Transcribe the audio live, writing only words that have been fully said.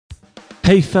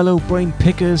Hey fellow brain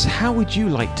pickers, how would you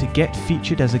like to get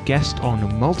featured as a guest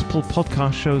on multiple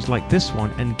podcast shows like this one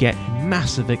and get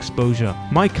massive exposure?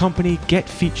 My company,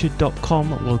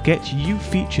 GetFeatured.com, will get you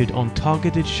featured on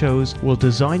targeted shows, will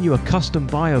design you a custom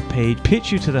bio page,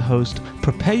 pitch you to the host,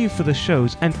 prepare you for the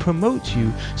shows, and promote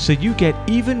you so you get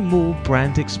even more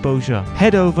brand exposure.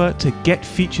 Head over to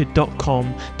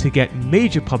GetFeatured.com to get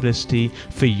major publicity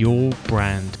for your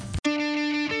brand.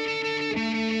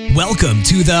 Welcome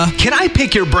to the Can I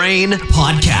Pick Your Brain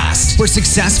podcast, where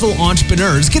successful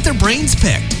entrepreneurs get their brains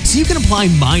picked so you can apply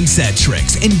mindset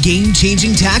tricks and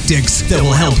game-changing tactics that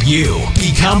will help you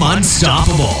become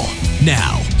unstoppable.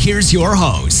 Now, here's your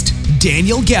host,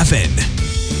 Daniel Geffen.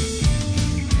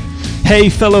 Hey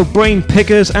fellow brain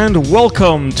pickers, and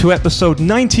welcome to episode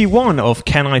 91 of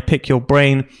Can I Pick Your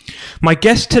Brain. My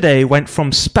guest today went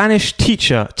from Spanish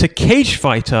teacher to cage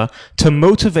fighter to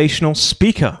motivational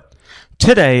speaker.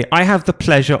 Today, I have the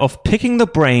pleasure of picking the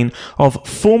brain of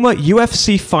former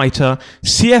UFC fighter,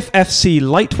 CFFC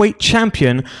lightweight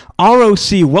champion,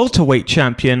 ROC welterweight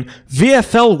champion,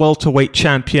 VFL welterweight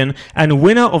champion, and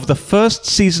winner of the first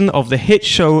season of the hit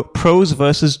show Pros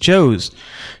vs. Joes.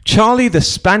 Charlie the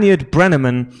Spaniard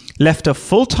Brenneman left a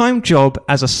full-time job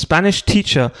as a Spanish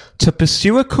teacher to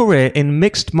pursue a career in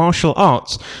mixed martial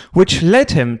arts, which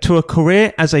led him to a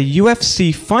career as a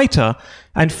UFC fighter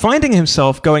and finding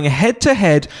himself going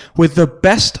head-to-head with the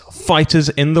best fighters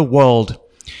in the world.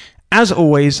 As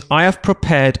always, I have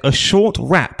prepared a short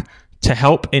rap to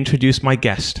help introduce my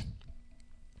guest.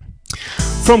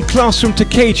 From classroom to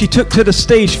cage, he took to the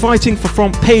stage, fighting for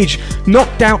front page,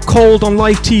 knocked out cold on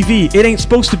live TV. It ain't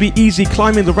supposed to be easy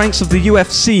climbing the ranks of the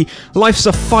UFC. Life's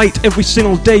a fight every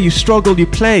single day. You struggle, you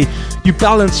play, you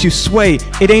balance, you sway.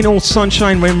 It ain't all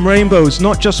sunshine and rainbows,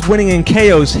 not just winning in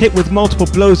KOs, hit with multiple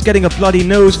blows, getting a bloody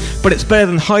nose, but it's better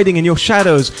than hiding in your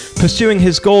shadows. Pursuing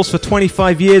his goals for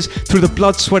 25 years through the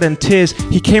blood, sweat and tears,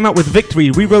 he came out with victory,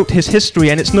 rewrote his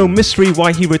history, and it's no mystery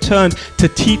why he returned to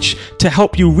teach, to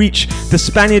help you reach.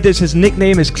 The Spaniard is his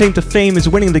nickname, his claim to fame is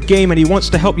winning the game, and he wants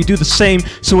to help you do the same.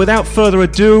 So without further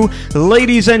ado,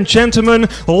 ladies and gentlemen,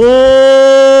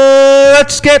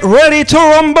 let's get ready to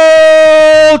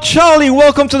rumble! Charlie,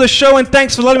 welcome to the show, and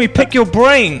thanks for letting me pick your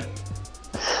brain.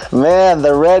 Man,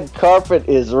 the red carpet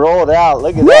is rolled out.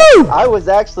 Look at Woo!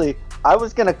 that. I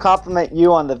was going to compliment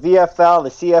you on the VFL,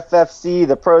 the CFFC,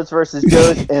 the Pros versus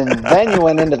Joes, and then you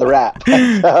went into the rap. So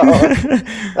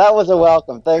that was a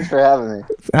welcome. Thanks for having me.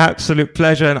 Absolute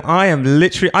pleasure. And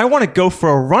I want to go for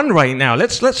a run right now.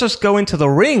 Let's just go into the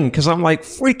ring because I'm like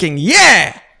freaking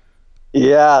yeah.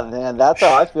 Yeah, man, that's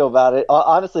how I feel about it.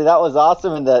 Honestly, that was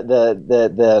awesome. And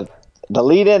the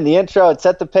lead in, the intro, it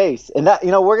set the pace. And that,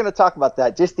 we're going to talk about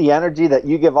that. Just the energy that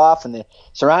you give off and the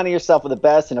surrounding yourself with the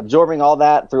best and absorbing all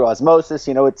that through osmosis,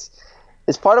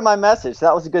 it's part of my message.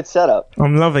 That was a good setup.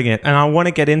 I'm loving it. And I want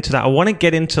to get into that. I want to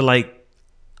get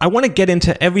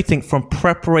into everything from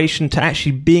preparation to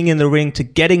actually being in the ring to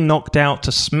getting knocked out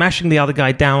to smashing the other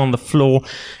guy down on the floor.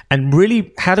 And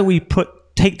really, how do we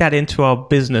take that into our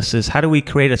businesses? How do we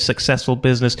create a successful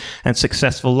business and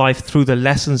successful life through the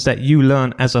lessons that you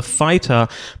learn as a fighter?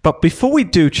 But before we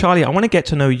do, Charlie, I want to get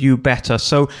to know you better.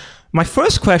 So my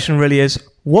first question really is,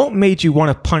 what made you want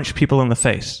to punch people in the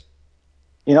face?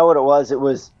 You know what it was? It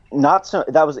was not so,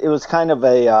 it was kind of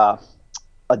a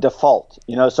default,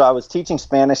 so I was teaching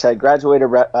Spanish. I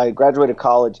graduated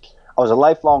college. I was a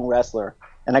lifelong wrestler.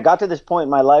 And I got to this point in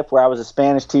my life where I was a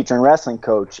Spanish teacher and wrestling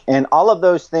coach. And all of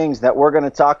those things that we're going to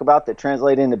talk about that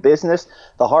translate into business,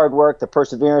 the hard work, the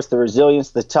perseverance, the resilience,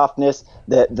 the toughness,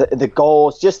 the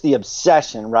goals, just the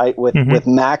obsession, right, with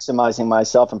maximizing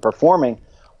myself and performing.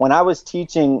 When I was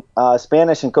teaching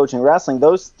Spanish and coaching wrestling,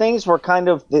 those things were kind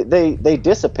of, they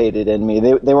dissipated in me.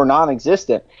 They were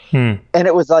non-existent. And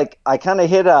it was like I kind of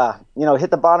hit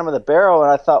the bottom of the barrel,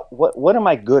 and I thought, what am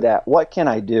I good at? What can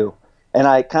I do? And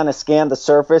I kind of scanned the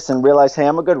surface and realized, hey,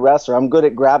 I'm a good wrestler. I'm good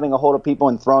at grabbing a hold of people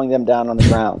and throwing them down on the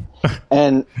ground.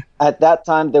 And at that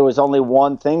time, there was only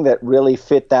one thing that really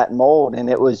fit that mold, and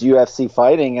it was UFC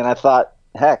fighting. And I thought,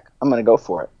 heck, I'm going to go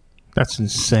for it. That's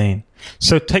insane.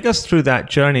 So take us through that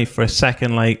journey for a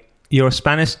second. Like, you're a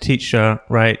Spanish teacher,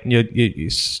 right? You're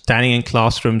standing in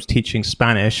classrooms teaching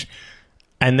Spanish,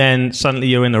 and then suddenly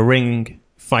you're in a ring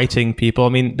fighting people. I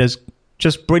mean,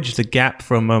 just bridge the gap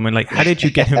for a moment. Like, how did you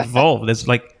get involved? It's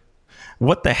like,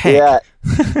 what the heck? Yeah.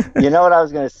 You know what I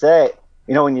was going to say?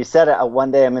 When you said it,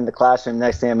 one day I'm in the classroom,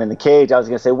 next day I'm in the cage, I was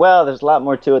going to say, well, there's a lot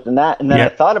more to it than that. And then I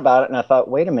thought about it and I thought,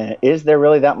 wait a minute, is there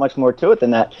really that much more to it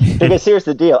than that? Because here's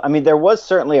the deal. I mean, there was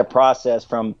certainly a process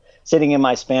from sitting in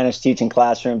my Spanish teaching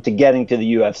classroom to getting to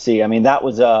the UFC. I mean, that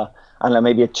was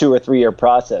maybe a 2 or 3 year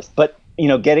process. But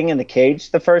getting in the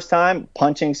cage the first time,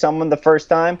 punching someone the first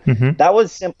time, Mm-hmm. that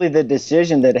was simply the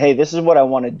decision that, hey, this is what I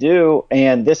want to do,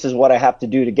 and this is what I have to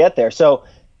do to get there. So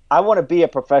I want to be a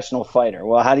professional fighter.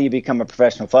 Well, how do you become a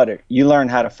professional fighter? You learn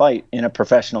how to fight in a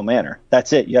professional manner.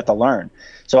 That's it. You have to learn.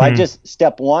 So I just,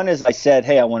 step one is I said,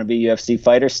 hey, I want to be a UFC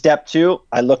fighter. Step two,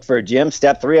 I looked for a gym.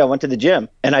 Step three, I went to the gym,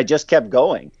 and I just kept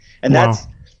going. And Wow. that's,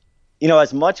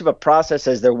 as much of a process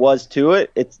as there was to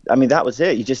it, that was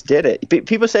it. You just did it.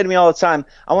 People say to me all the time,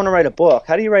 I want to write a book.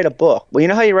 How do you write a book? Well, you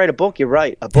know how you write a book? You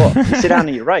write a book. You sit down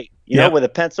and you write, Yep. with a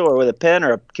pencil or with a pen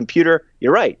or a computer,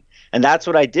 you write. And that's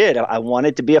what I did. I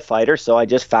wanted to be a fighter, so I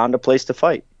just found a place to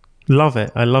fight. Love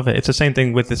it. I love it. It's the same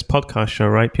thing with this podcast show,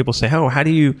 right? People say, oh, how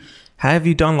have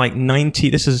you done like 90?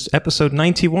 This is episode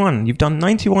 91. You've done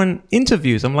 91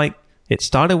 interviews. I'm like, it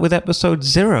started with episode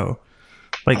 0.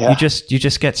 Like Yeah. you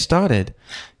just get started.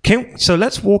 So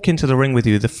let's walk into the ring with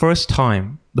you. The first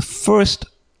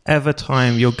ever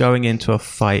time you're going into a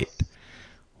fight.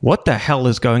 What the hell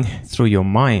is going through your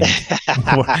mind?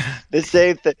 The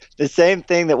same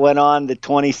thing that went on the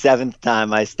 27th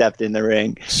time I stepped in the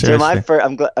ring. Seriously. So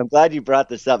I'm glad you brought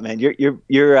this up, man.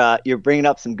 You're bringing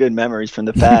up some good memories from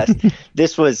the past.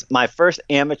 This was my first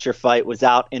amateur fight. Was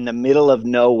out in the middle of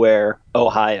nowhere,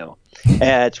 Ohio.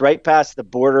 It's right past the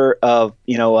border of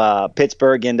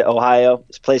Pittsburgh into Ohio.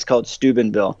 This place called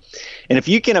Steubenville, and if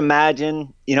you can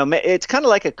imagine, it's kind of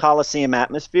like a Coliseum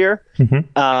atmosphere.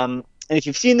 Mm-hmm. And if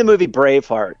you've seen the movie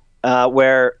Braveheart,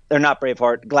 where they're not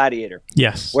Braveheart, Gladiator,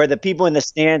 Yes. where the people in the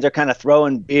stands are kind of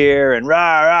throwing beer and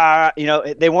rah, rah,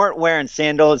 rah, they weren't wearing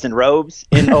sandals and robes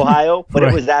in Ohio, but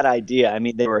Right. It was that idea. I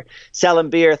mean, they were selling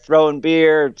beer, throwing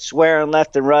beer, swearing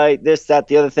left and right, this, that,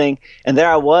 the other thing. And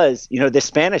there I was, the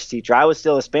Spanish teacher. I was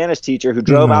still a Spanish teacher who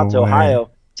drove No out to way.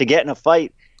 Ohio to get in a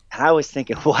fight. And I was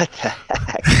thinking, what the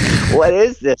heck? What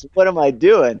is this? What am I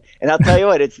doing? And I'll tell you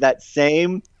what, it's that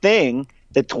same thing.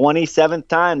 The 27th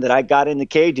time that I got in the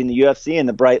cage in the UFC in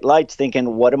the bright lights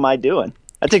thinking, what am I doing?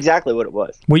 That's exactly what it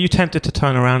was. Were you tempted to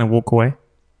turn around and walk away?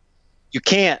 You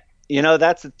can't.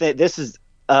 That's the thing. This is,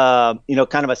 kind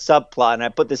of a subplot, and I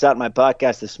put this out in my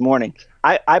podcast this morning.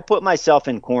 I put myself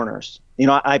in corners.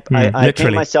 I paint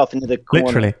literally. myself into the corner.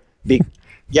 Literally.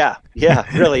 Yeah,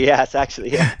 really, yes,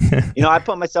 actually, yeah. I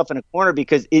put myself in a corner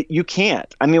because you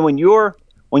can't. I mean, when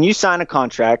you sign a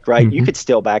contract, right, you could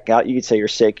still back out. You could say you're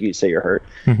sick. You could say you're hurt.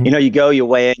 Mm-hmm. You go, you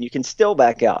weigh in, you can still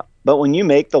back out. But when you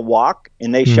make the walk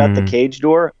and they shut the cage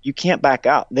door, you can't back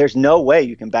out. There's no way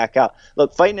you can back out.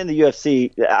 Look, fighting in the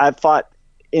UFC, I've fought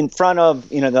in front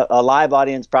of, a live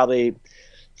audience, probably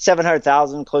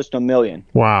 700,000, close to 1 million.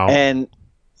 Wow. And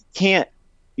you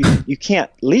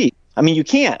can't leave. I mean, you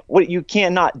can't. You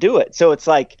cannot do it. So it's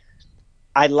like,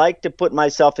 I like to put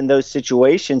myself in those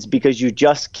situations because you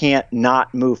just can't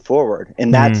not move forward.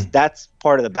 And that's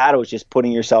part of the battle, is just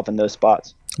putting yourself in those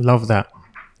spots. Love that.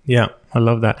 Yeah, I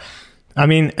love that. I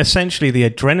mean, essentially the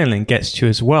adrenaline gets to you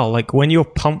as well. Like when you're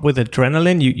pumped with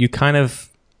adrenaline, you kind of,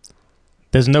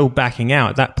 there's no backing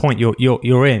out. At that point,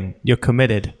 you're in, you're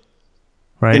committed,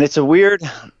 right? And it's a weird,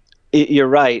 you're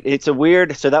right. It's a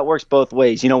weird, so that works both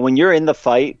ways. When you're in the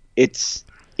fight, it's,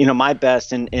 my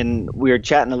best, and we were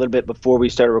chatting a little bit before we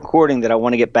started recording that I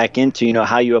want to get back into,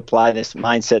 how you apply this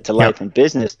mindset to life and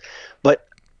business. But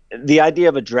the idea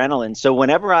of adrenaline. So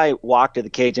whenever I walk to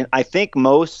the cage, and I think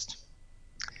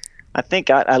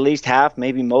at least half,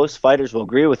 maybe most fighters will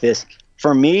agree with this.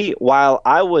 For me, while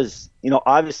I was,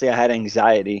 obviously I had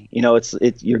anxiety.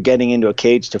 It's you're getting into a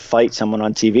cage to fight someone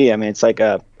on TV. I mean, it's like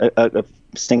a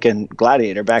stinking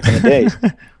gladiator back in the days.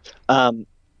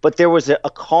 But there was a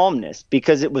calmness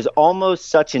because it was almost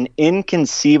such an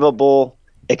inconceivable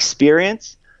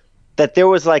experience that there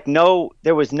was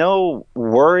no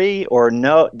worry or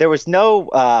there was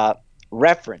no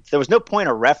reference. There was no point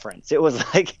of reference. It was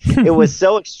like, it was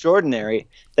so extraordinary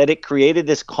that it created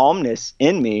this calmness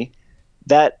in me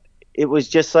that it was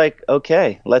just like,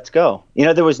 okay, let's go.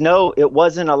 It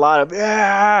wasn't a lot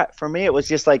of, for me, it was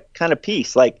just like kind of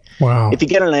peace. Like, wow. If you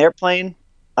get on an airplane,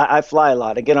 I fly a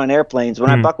lot. I get on airplanes. When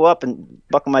I buckle up and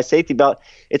buckle my safety belt,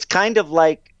 it's kind of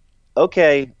like,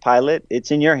 okay, pilot,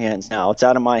 it's in your hands now. It's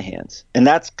out of my hands. And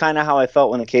that's kind of how I felt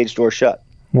when the cage door shut.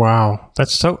 Wow.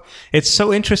 It's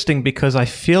so interesting because I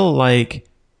feel like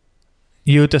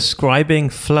you're describing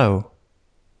flow,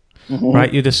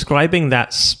 right? You're describing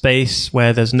that space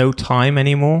where there's no time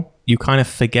anymore. You kind of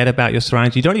forget about your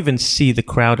surroundings. You don't even see the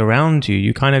crowd around you.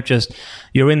 You kind of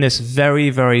you're in this very,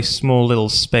 very small little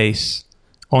space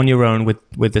on your own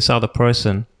with this other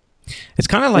person. It's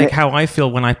kind of like how I feel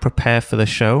when I prepare for the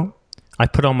show. I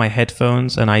put on my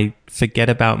headphones and I forget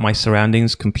about my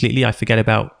surroundings completely. I forget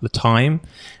about the time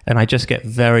and I just get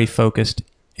very focused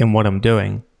in what I'm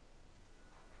doing.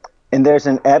 And there's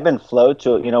an ebb and flow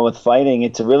to it, with fighting.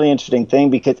 It's a really interesting thing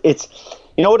because it's,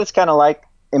 what it's kind of like?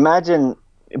 Imagine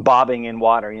bobbing in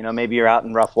water. Maybe you're out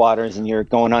in rough waters and you're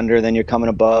going under, then you're coming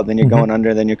above, then you're going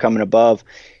under, then you're coming above.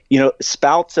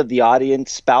 Spouts of the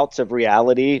audience, spouts of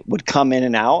reality would come in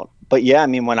and out. But yeah,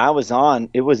 when I was on,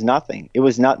 it was nothing. There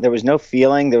was no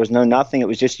feeling. There was no nothing. It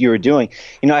was just you were doing.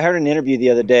 I heard an interview the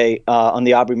other day on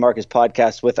the Aubrey Marcus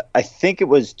podcast with, I think it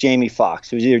was Jamie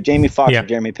Foxx. It was either Jamie Foxx or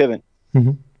Jeremy Piven.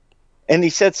 Mm-hmm. And he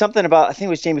said something about, I think it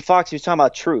was Jamie Foxx. He was talking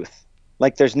about truth.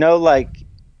 Like there's no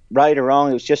right or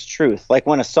wrong. It was just truth. Like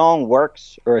when a song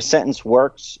works or a sentence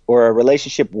works or a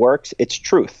relationship works, it's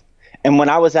truth. And when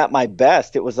I was at my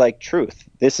best, it was like truth.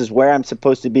 This is where I'm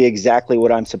supposed to be, exactly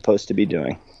what I'm supposed to be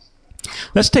doing.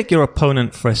 Let's take your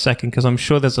opponent for a second, because I'm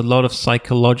sure there's a lot of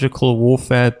psychological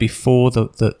warfare before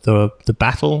the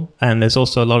battle. And there's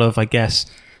also a lot of, I guess,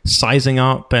 sizing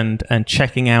up and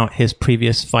checking out his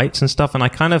previous fights and stuff. And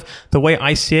the way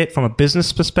I see it from a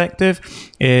business perspective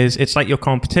is it's like your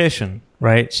competition,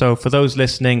 right? So for those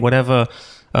listening, whatever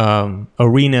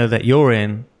arena that you're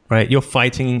in, right, you're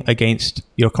fighting against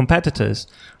your competitors,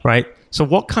 right? So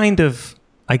what kind of,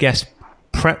 I guess,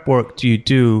 prep work do you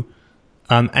do,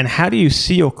 and how do you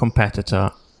see your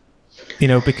competitor?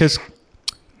 Because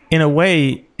in a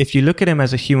way, if you look at him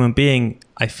as a human being,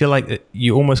 I feel like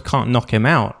you almost can't knock him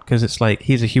out, because it's like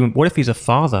he's a human. What if he's a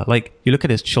father? Like you look at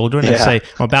his children and say,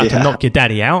 I'm about to knock your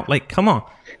daddy out. Like, come on.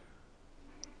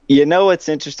 What's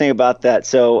interesting about that?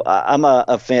 So I'm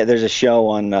a fan. There's a show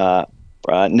on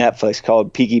Netflix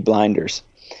called Peaky Blinders.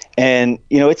 And,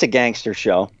 it's a gangster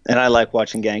show, and I like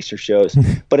watching gangster shows,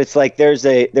 but it's like there's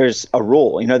a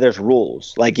rule, there's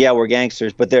rules. Like, yeah, we're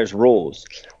gangsters, but there's rules.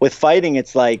 With fighting,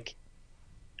 it's like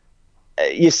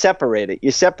you separate it.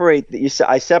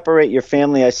 I separate your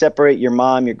family. I separate your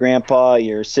mom, your grandpa,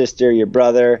 your sister, your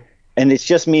brother, and it's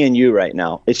just me and you right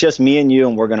now. It's just me and you,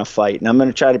 and we're going to fight. And I'm going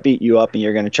to try to beat you up, and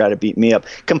you're going to try to beat me up.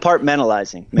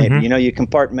 Compartmentalizing, maybe. You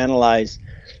compartmentalize.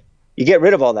 You get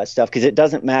rid of all that stuff because it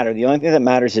doesn't matter. The only thing that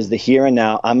matters is the here and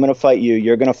now. I'm going to fight you.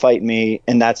 You're going to fight me.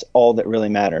 And that's all that really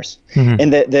matters.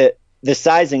 And the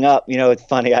sizing up, it's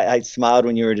funny. I smiled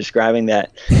when you were describing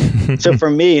that. So for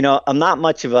me, I'm not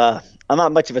much of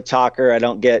a talker. I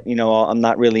don't get, I'm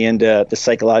not really into the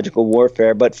psychological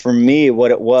warfare. But for me, what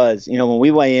it was, when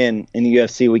we weigh in the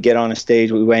UFC, we get on a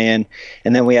stage, we weigh in,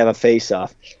 and then we have a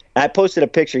face-off. I posted a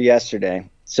picture yesterday.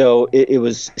 So it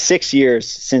was 6 years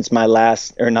since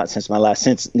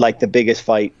since like the biggest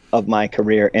fight of my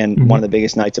career and one of the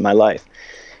biggest nights of my life.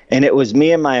 And it was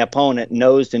me and my opponent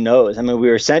nose to nose. We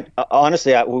were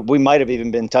honestly, we might have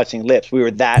even been touching lips. We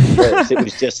were that close. It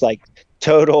was just like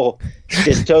total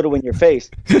in your face.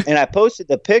 And I posted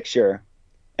the picture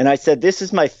and I said, this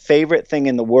is my favorite thing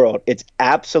in the world. It's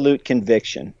absolute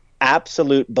conviction,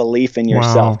 absolute belief in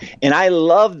yourself. Wow. And I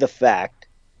love the fact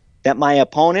that my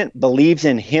opponent believes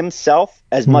in himself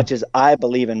as much as I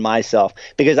believe in myself.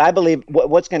 Because I believe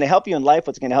what's going to help you in life,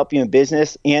 what's going to help you in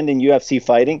business and in UFC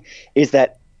fighting is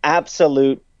that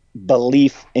absolute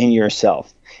belief in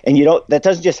yourself. And that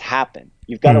doesn't just happen.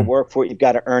 You've got to work for it. You've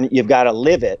got to earn it. You've got to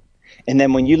live it. And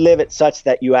then when you live it such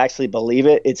that you actually believe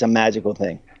it, it's a magical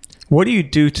thing. What do you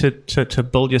do to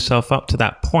build yourself up to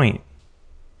that point?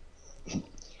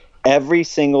 Every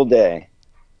single day,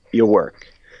 you work.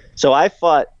 So I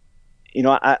fought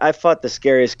the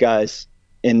scariest guys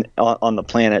on the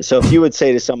planet. So if you would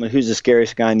say to someone who's the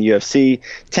scariest guy in the UFC,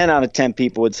 10 out of 10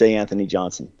 people would say Anthony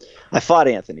Johnson. I fought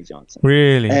Anthony Johnson.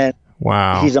 Really? And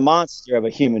wow. He's a monster of a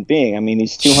human being.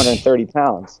 He's 230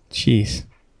 pounds. Jeez.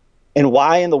 And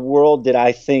why in the world did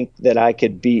I think that I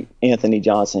could beat Anthony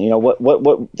Johnson?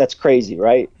 What that's crazy,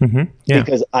 right? Mm-hmm. Yeah.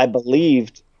 Because I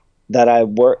believed that I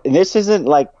worked, and this isn't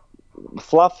like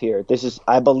fluff here.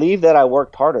 I believe that I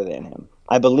worked harder than him.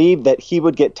 I believed that he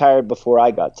would get tired before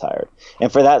I got tired.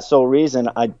 And for that sole reason,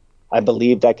 I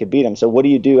believed I could beat him. So what do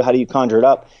you do? How do you conjure it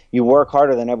up? You work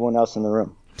harder than everyone else in the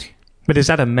room. But is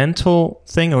that a mental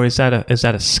thing or is that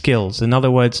a skills? In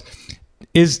other words,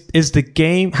 is the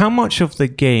game, how much of the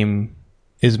game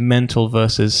is mental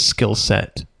versus skill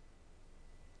set?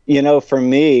 For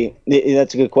me,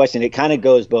 that's a good question. It kind of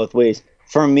goes both ways.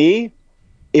 For me,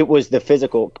 it was the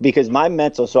physical, because my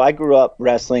mental, so I grew up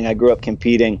wrestling, I grew up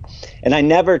competing, and I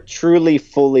never truly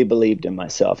fully believed in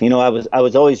myself. I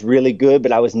was always really good,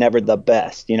 but I was never the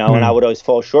best, and I would always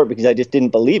fall short because I just didn't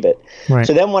believe it. Right.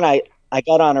 So then when I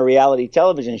got on a reality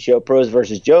television show, Pros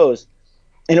vs. Joes,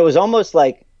 and it was almost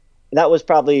like, that was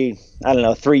probably,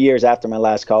 3 years after my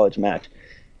last college match.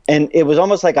 And it was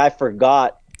almost like I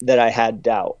forgot that I had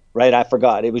doubt. right? I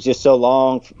forgot. It was just so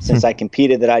long since I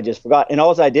competed that I just forgot. And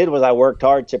all I did was I worked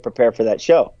hard to prepare for that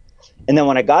show. And then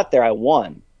when I got there, I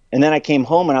won. And then I came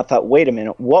home and I thought, wait a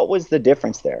minute, what was the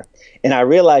difference there? And I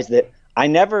realized that I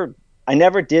never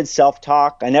did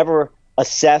self-talk. I never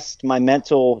assessed my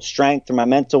mental strength or my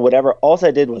mental whatever. All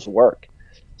I did was work.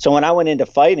 So when I went into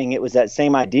fighting, it was that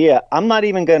same idea. I'm not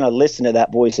even going to listen to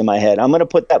that voice in my head. I'm going to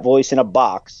put that voice in a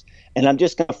box, and I'm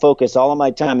just going to focus all of my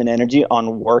time and energy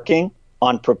on working,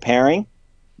 on preparing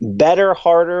better,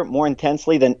 harder, more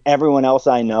intensely than everyone else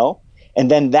I know.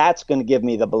 And then that's going to give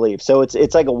me the belief. So it's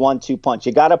like a 1-2 punch.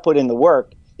 You got to put in the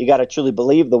work. You got to truly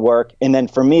believe the work. And then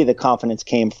for me, the confidence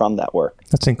came from that work.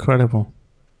 That's incredible.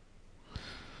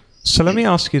 So let me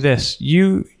ask you this.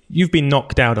 You've been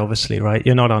knocked out, obviously, right?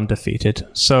 You're not undefeated.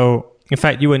 So, in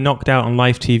fact, you were knocked out on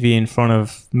live TV in front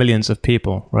of millions of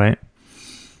people, right?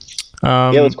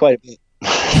 Yeah, it was quite a bit.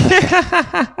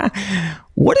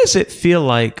 What does it feel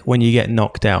like when you get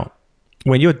knocked out?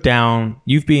 When you're down,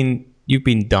 you've been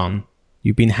done,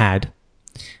 you've been had,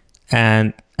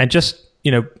 and just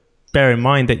bear in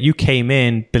mind that you came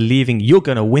in believing you're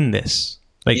gonna win this.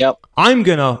 Like, yep. I'm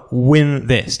gonna win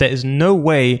this. There is no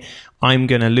way I'm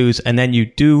gonna lose. And then you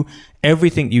do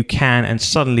everything you can, and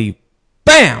suddenly,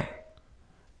 bam!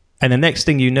 And the next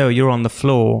thing you know, you're on the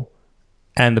floor,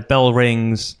 and the bell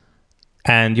rings,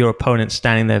 and your opponent's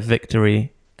standing there,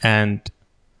 victory. And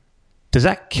does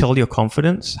that kill your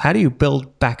confidence? How do you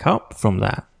build back up from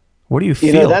that? What do you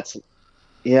feel? That's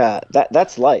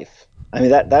life. I mean,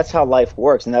 that's how life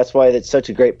works, and that's why it's such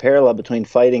a great parallel between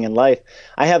fighting and life.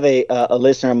 I have a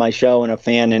listener on my show and a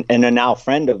fan and a now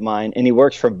friend of mine, and he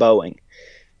works for Boeing.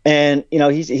 And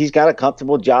he's got a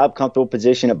comfortable job, comfortable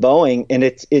position at Boeing, and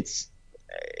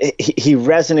he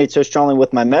resonates so strongly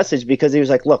with my message because he was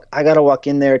like, look, I got to walk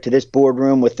in there to this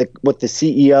boardroom with the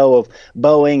CEO of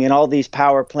Boeing and all these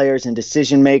power players and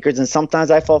decision makers, and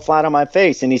sometimes I fall flat on my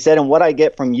face. And he said, and what I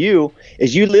get from you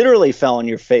is you literally fell on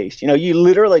your face. You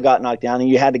literally got knocked down and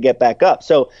you had to get back up.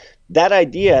 So that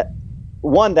idea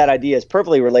is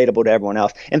perfectly relatable to everyone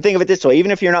else. And think of it this way,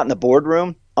 even if you're not in the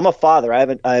boardroom, I'm a father. I have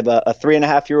a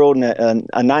 3.5-year-old and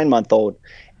a 9-month-old.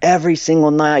 Every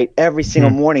single night, every single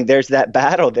morning, there's that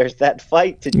battle, there's that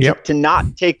fight to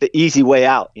not take the easy way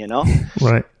out,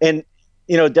 Right. And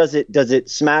does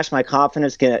it smash my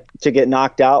confidence to get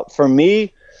knocked out? For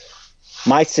me,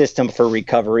 my system for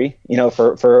recovery,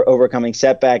 for overcoming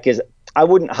setback is I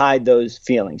wouldn't hide those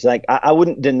feelings. Like I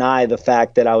wouldn't deny the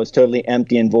fact that I was totally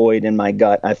empty and void in my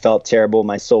gut. I felt terrible.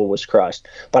 My soul was crushed.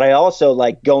 But I also,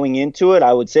 like, going into it,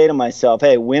 I would say to myself,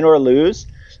 hey, win or lose,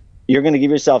 you're going to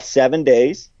give yourself 7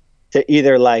 days to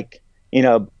either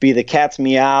be the cat's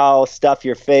meow, stuff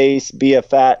your face, be a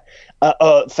fat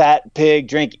pig,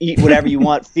 drink, eat whatever you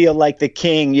want, feel like the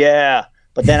king. Yeah.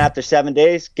 But then after 7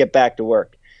 days, get back to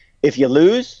work. If you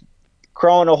lose,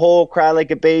 crawl in a hole, cry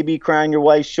like a baby, cry on your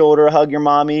wife's shoulder, hug your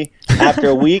mommy. After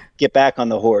a week, get back on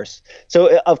the horse.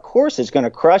 So of course it's going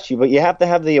to crush you, but you have to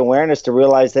have the awareness to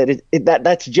realize that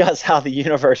that's just how the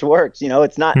universe works.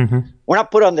 It's not, we're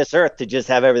not put on this earth to just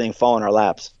have everything fall in our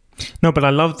laps. No, but I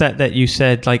love that you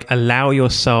said, like, allow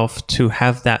yourself to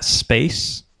have that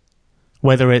space,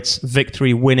 whether it's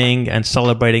victory, winning and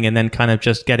celebrating and then kind of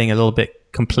just getting a little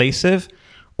bit complacent,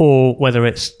 or whether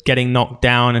it's getting knocked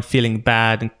down and feeling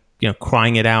bad and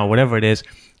crying it out, whatever it is,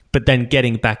 but then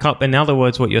getting back up. In other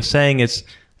words, what you're saying is,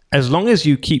 as long as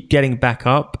you keep getting back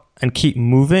up and keep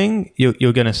moving,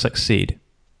 you're going to succeed.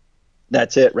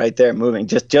 That's it right there, moving.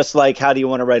 Just like, how do you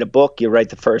want to write a book? You write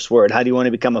the first word. How do you want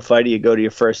to become a fighter? You go to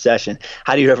your first session.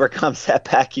 How do you overcome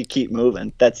setback? You keep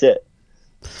moving. That's it.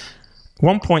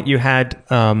 One point you had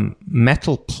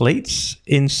metal plates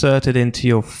inserted into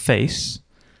your face,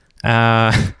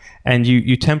 and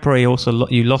you temporarily also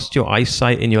you lost your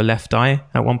eyesight in your left eye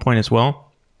at one point as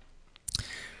well.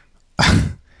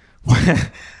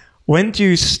 When do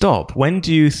you stop? When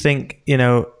do you think,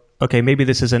 okay, maybe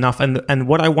this is enough? And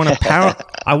what I want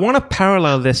to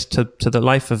parallel this to the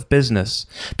life of business,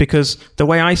 because the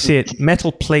way I see it,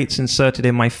 metal plates inserted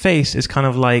in my face is kind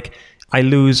of like I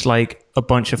lose like a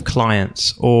bunch of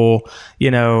clients, or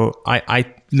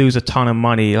I lose a ton of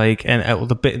money, like, and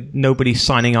nobody's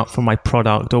signing up for my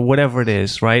product, or whatever it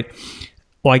is, right?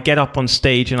 Or I get up on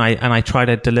stage and I try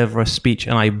to deliver a speech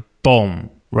and I bomb,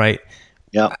 right?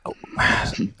 Yeah.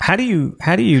 How do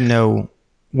you know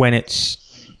when it's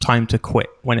time to quit,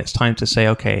 when it's time to say,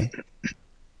 okay,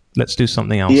 let's do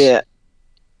something else? Yeah.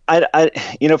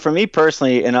 For me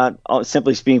personally, and I'm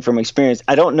simply speaking from experience,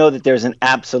 I don't know that there's an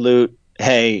absolute,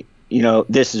 hey,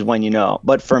 this is when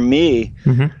But for me,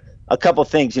 a couple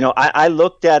things, I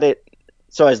looked at it.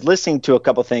 So I was listening to a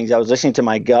couple things. I was listening to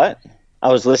my gut,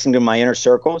 I was listening to my inner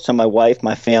circle, so my wife,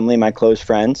 my family, my close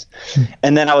friends.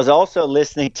 And then I was also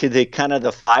listening to the kind of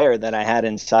the fire that I had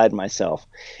inside myself.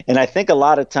 And I think a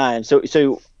lot of times,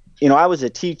 so I was a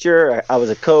teacher, I was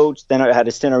a coach, then I had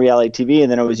a stint on reality TV,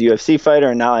 and then I was a UFC fighter,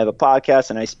 and now I have a podcast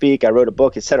and I speak, I wrote a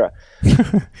book, etc.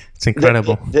 It's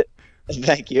incredible.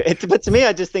 Thank you. But to me,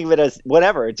 I just think of it as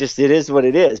whatever. It is what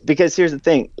it is. Because here's the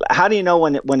thing: how do you know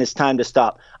when it's time to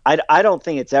stop? I don't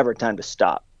think it's ever time to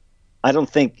stop. I don't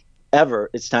think ever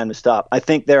it's time to stop. I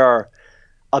think there are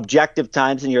objective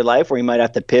times in your life where you might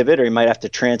have to pivot, or you might have to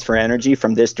transfer energy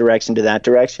from this direction to that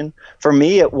direction. For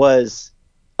me, it was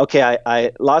okay.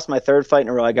 I lost my third fight in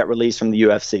a row. I got released from the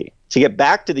UFC. To get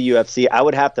back to the UFC, I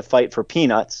would have to fight for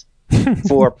peanuts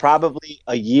for probably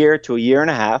a year to a year and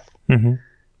a half. Mm-hmm.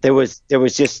 There was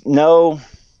just no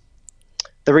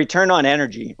the return on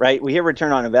energy, right? We hear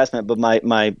return on investment, but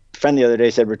my friend the other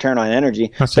day said return on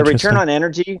energy. The return on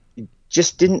energy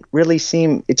just didn't really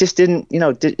seem, it just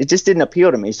didn't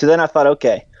appeal to me. So then I thought,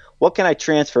 okay, what can I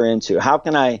transfer into? How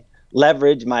can I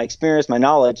leverage my experience, my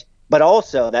knowledge, but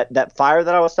also that fire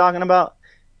that I was talking about?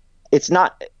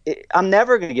 I'm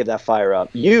never going to give that fire up.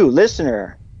 You,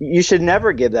 listener, you should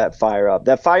never give that fire up.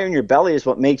 That fire in your belly is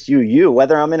what makes you you.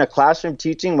 Whether I'm in a classroom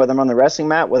teaching, whether I'm on the wrestling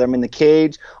mat, whether I'm in the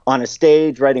cage, on a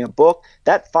stage, writing a book,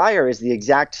 that fire is the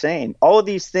exact same. All of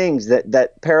these things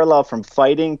that parallel from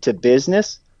fighting to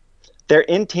business, they're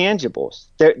intangibles.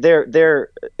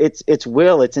 It's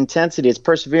will, it's intensity, it's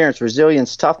perseverance,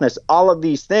 resilience, toughness, all of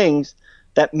these things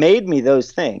that made me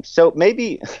those things. So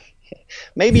maybe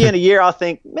in a year I'll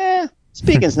think,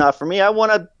 speaking's not for me. I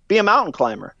want to be a mountain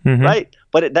climber, right?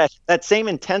 But that same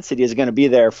intensity is going to be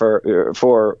there for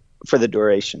the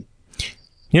duration.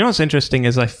 You know what's interesting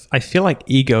is I feel like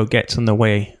ego gets in the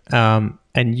way,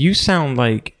 and you sound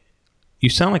like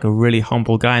a really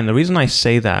humble guy. And the reason I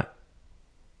say that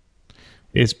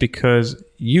is because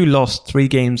you lost 3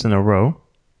 games in a row,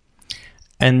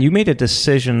 and you made a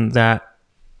decision that,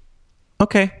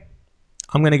 okay,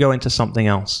 I'm going to go into something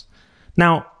else.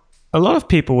 Now, a lot of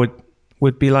people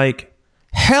would be like,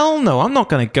 hell no, I'm not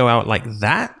going to go out like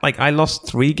that. Like, I lost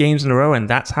 3 games in a row and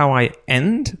that's how I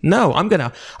end. No, I'm going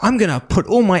to put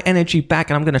all my energy back,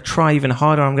 and I'm going to try even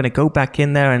harder. I'm going to go back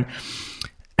in there. And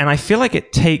I feel like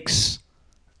it takes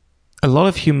a lot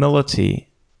of humility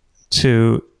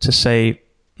to say,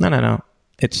 no,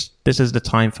 this is the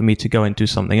time for me to go and do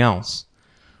something else.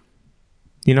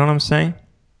 You know what I'm saying?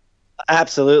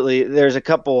 Absolutely. There's a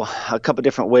couple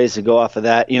different ways to go off of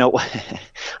that.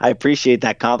 I appreciate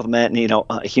that compliment.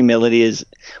 And, humility is,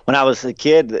 when I was a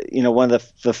kid, one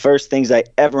of the first things I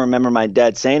ever remember my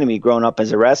dad saying to me growing up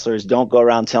as a wrestler is, don't go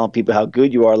around telling people how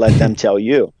good you are. Let them tell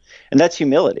you. And that's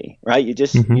humility, right? You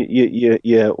just,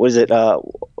 you what is it?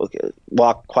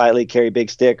 Walk quietly, carry a big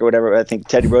stick, or whatever. I think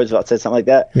Teddy Roosevelt said something like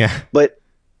that. Yeah. But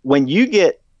when you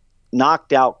get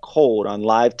knocked out cold on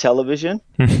live television,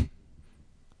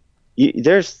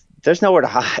 there's nowhere to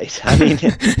hide. I mean,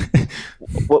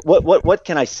 what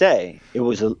can I say? It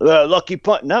was a lucky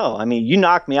punch. No, I mean, you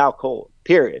knocked me out cold,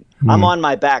 period. I'm on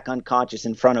my back unconscious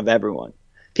in front of everyone.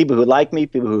 People who like me,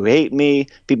 people who hate me,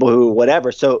 people who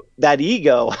whatever. So that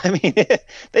ego, I mean,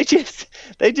 they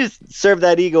just serve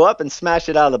that ego up and smash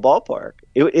it out of the ballpark.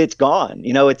 It's gone.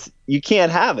 You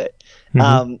can't have it.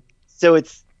 So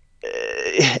it's,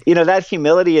 that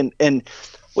humility and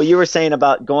what you were saying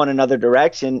about going another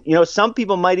direction, some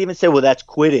people might even say, well, that's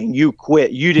quitting. You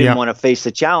quit. You didn't want to face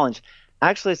the challenge.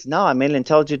 Actually, no, I made an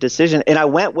intelligent decision, and I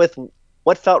went with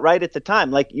what felt right at the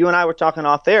time. Like you and I were talking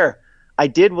off air. I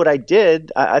did what I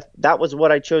did. That was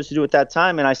what I chose to do at that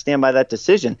time, and I stand by that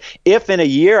decision. If in a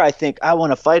year I think I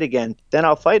want to fight again, then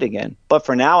I'll fight again. But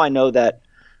for now, I know that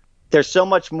there's so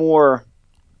much more.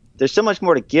 There's so much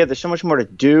more to give. There's so much more to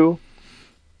do.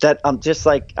 That I'm just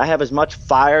like, I have as much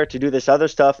fire to do this other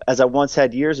stuff as I once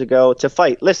had years ago to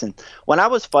fight. Listen, when I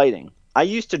was fighting, I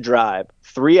used to drive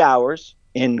 3 hours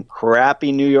in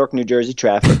crappy New York, New Jersey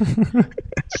traffic,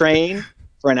 train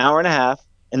for an hour and a half,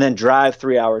 and then drive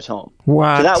 3 hours home.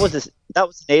 What? So that was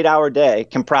an 8-hour day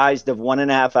comprised of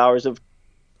 1.5 hours of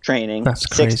training, That's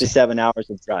crazy. 6 to 7 hours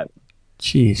of driving.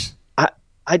 Jeez.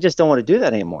 I just don't want to do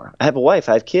that anymore. I have a wife.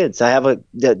 I have kids. I have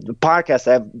the podcast.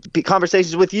 I have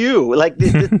conversations with you. Like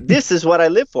this is what I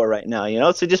live for right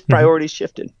now, So just priorities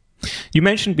shifted. You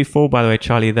mentioned before, by the way,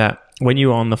 Charlie, that when you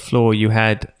were on the floor, you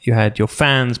had your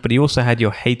fans, but you also had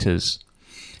your haters.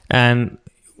 And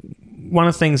one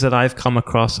of the things that I've come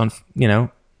across on,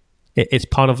 it's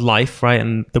part of life, right?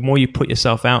 And the more you put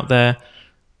yourself out there,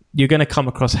 you're going to come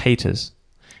across haters.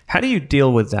 How do you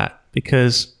deal with that?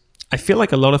 Because I feel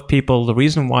like a lot of people, the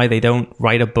reason why they don't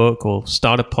write a book or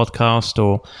start a podcast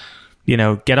or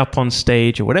get up on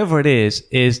stage or whatever it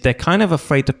is they're kind of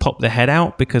afraid to pop their head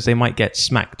out because they might get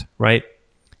smacked, right?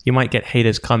 You might get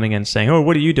haters coming and saying, oh,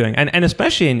 what are you doing? And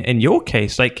especially in your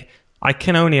case, like, I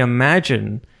can only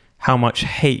imagine how much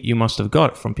hate you must have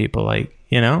got from people, like,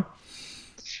 Yeah,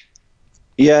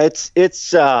 it's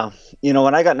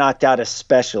when I got knocked out,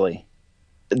 especially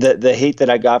the hate that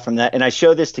I got from that. And I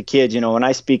show this to kids, when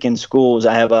I speak in schools,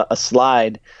 I have a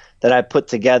slide that I put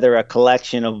together, a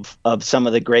collection of some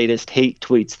of the greatest hate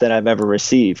tweets that I've ever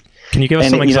received. Can you give us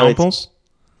some examples?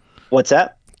 What's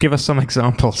that? Give us some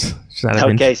examples.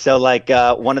 Okay, so like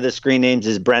one of the screen names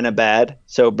is Brennabad.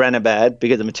 So Brennabad,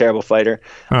 because I'm a terrible fighter.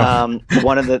 Oh.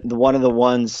 One of the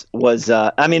ones was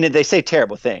they say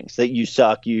terrible things, that you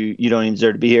suck, you don't even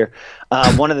deserve to be here.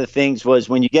 One of the things was,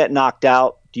 when you get knocked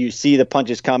out, do you see the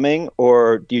punches coming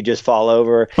or do you just fall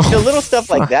over? Little stuff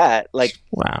like that. Like,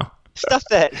 wow. Stuff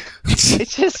that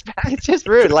it's just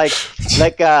rude. Like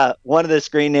one of the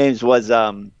screen names was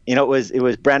it was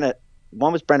Brenna.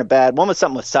 One was Brennabad. One was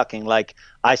something with sucking, like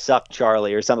I suck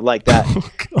Charlie or something like that. Oh,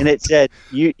 and it said,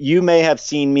 you may have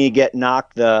seen me get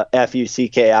knocked the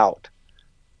F-U-C-K out.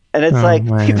 And it's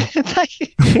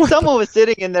someone was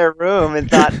sitting in their room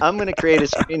and thought, I'm going to create a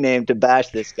screen name to bash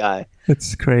this guy.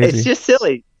 It's crazy. It's just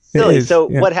silly. So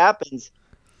what happens?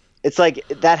 It's like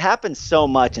that happens so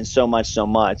much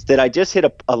that I just hit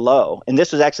a low. And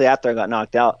this was actually after I got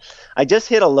knocked out. I just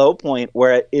hit a low point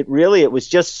where it was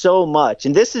just so much.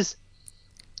 And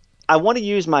I want to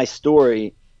use my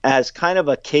story as kind of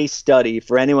a case study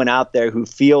for anyone out there who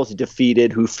feels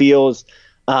defeated, who feels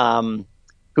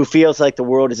like the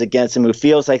world is against them, who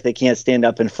feels like they can't stand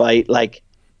up and fight. Like,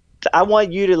 I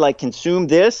want you to like consume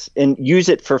this and use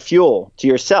it for fuel to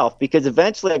yourself, because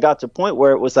eventually I got to a point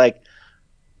where it was like,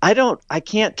 I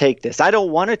can't take this. I don't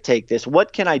want to take this.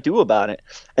 What can I do about it?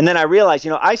 And then I realized,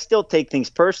 I still take things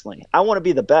personally. I want to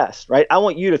be the best, right? I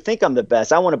want you to think I'm the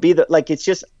best. I want to be it's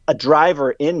just a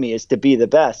driver in me is to be the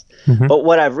best. Mm-hmm. But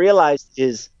what I've realized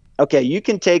is, okay, you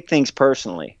can take things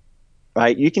personally,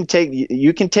 right? You can take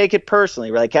it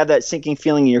personally, like have that sinking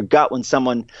feeling in your gut when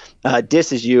someone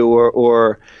disses you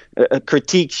or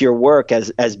critiques your work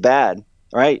as bad,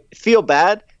 right? Feel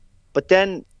bad, but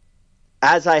then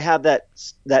as I have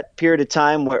that period of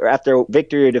time where after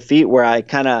victory or defeat, where I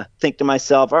kind of think to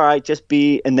myself, all right, just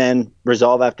be, and then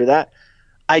resolve after that,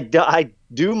 I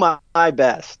do my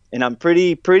best, and I'm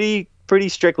pretty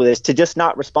strict with this, to just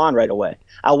not respond right away.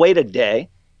 I'll wait a day,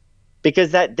 because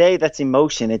that day, that's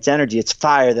emotion, it's energy, it's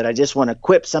fire that I just want to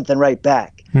quip something right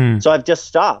back. So I've just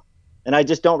stopped, and I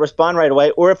just don't respond right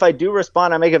away. Or if I do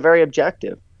respond, I make it very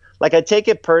objective. Like, I take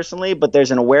it personally, but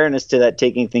there's an awareness to that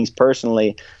taking things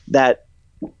personally that,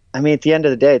 at the end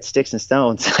of the day, it's sticks and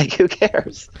stones. Like, who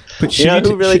cares? But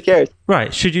who really cares?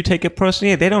 Right. Should you take it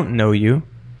personally? They don't know you.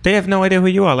 They have no idea who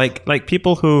you are. Like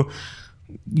people who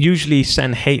usually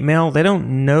send hate mail, they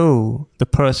don't know the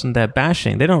person they're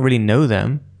bashing. They don't really know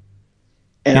them.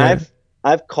 And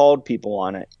I've called people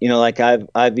on it. Like I've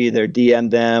either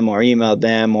DM'd them or emailed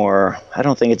them, or I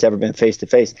don't think it's ever been face to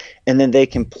face. And then they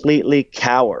completely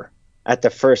cower at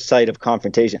the first sight of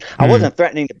confrontation. I wasn't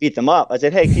threatening to beat them up. I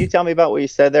said, hey, can you tell me about what you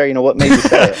said there? What made you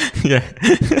say it? Yeah.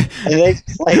 And they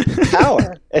just like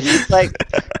cower. And it's like,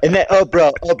 and then, oh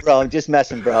bro, I'm just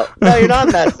messing, bro. No, you're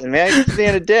not messing, man. You're just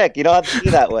being a dick. You don't have to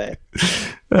do that way.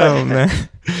 Oh man.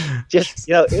 Just,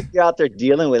 if you're out there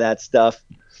dealing with that stuff,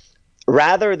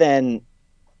 rather than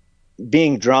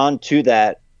being drawn to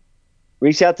that,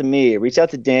 reach out to me, reach out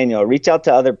to Daniel, reach out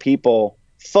to other people.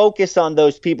 Focus on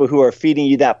those people who are feeding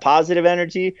you that positive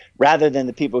energy rather than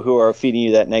the people who are feeding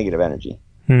you that negative energy.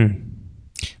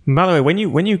 By the way,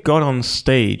 when you got on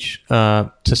stage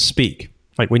to speak,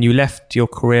 like when you left your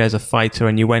career as a fighter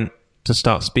and you went to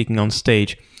start speaking on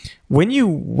stage, when you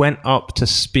went up to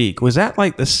speak, was that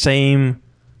like the same?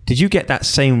 Did you get that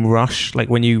same rush, like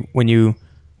when you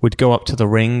would go up to the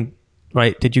ring,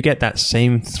 right? Did you get that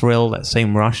same thrill, that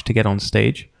same rush to get on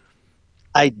stage?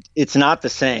 It's not the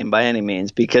same by any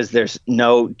means, because there's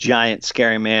no giant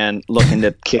scary man looking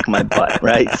to kick my butt,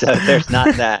 right? So there's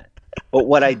not that. But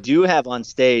what I do have on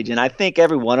stage, and I think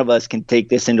every one of us can take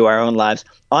this into our own lives.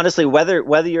 Honestly, whether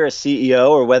you're a CEO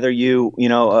or whether you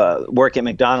work at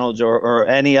McDonald's or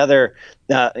any other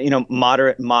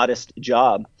modest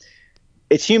job,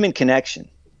 it's human connection,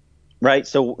 right?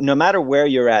 So no matter where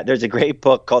you're at, there's a great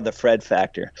book called The Fred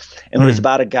Factor, and it was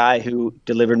about a guy who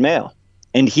delivered mail.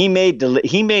 And he made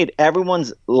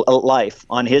everyone's life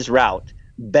on his route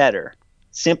better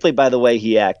simply by the way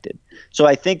he acted. So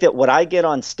I think that what I get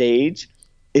on stage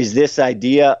is this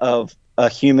idea of a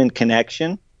human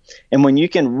connection. And when you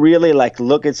can really like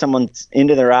look at someone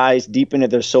into their eyes, deep into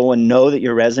their soul, and know that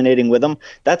you're resonating with them,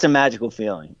 that's a magical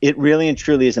feeling. It really and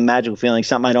truly is a magical feeling,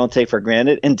 something I don't take for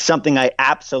granted and something I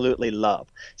absolutely love.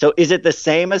 So is it the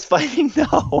same as fighting?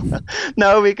 No.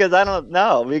 No, because I don't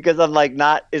know, because I'm like,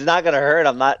 it's not going to hurt.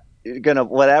 I'm not going to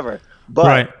whatever.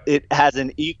 But It has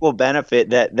an equal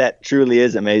benefit that truly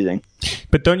is amazing.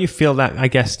 But don't you feel that, I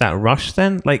guess, that rush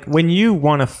then? Like when you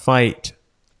want to fight,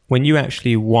 when you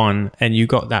actually won and you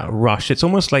got that rush, it's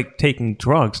almost like taking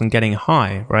drugs and getting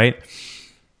high, right?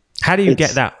 How do you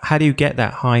get that? How do you get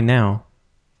that high now?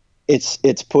 It's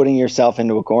putting yourself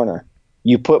into a corner.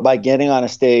 By getting on a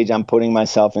stage, I'm putting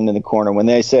myself into the corner. When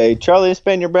they say, Charlie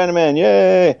Spanier Brenneman,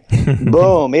 yay,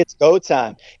 boom, it's go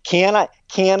time. Can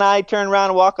I turn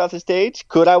around and walk off the stage?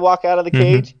 Could I walk out of the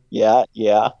cage?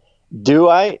 Yeah. Do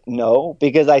I? No,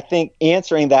 because I think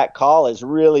answering that call is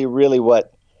really, really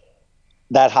what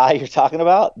that high you're talking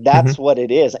about. That's what it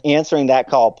is. Answering that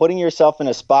call, putting yourself in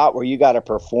a spot where you got to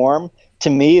perform. To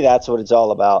me, that's what it's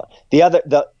all about.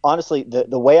 Honestly,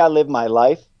 the way I live my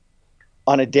life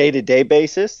on a day-to-day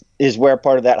basis is where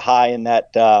part of that high and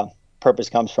that purpose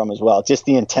comes from as well. Just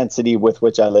the intensity with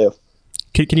which I live.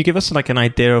 Can you give us like an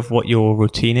idea of what your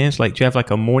routine is? Like, do you have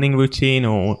like a morning routine,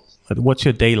 or what's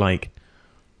your day like?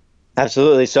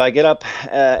 Absolutely. So I get up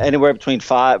anywhere between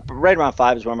 5, right around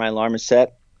 5 is where my alarm is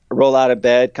set. I roll out of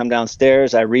bed, come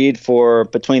downstairs. I read for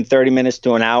between 30 minutes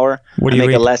to an hour. What do you read?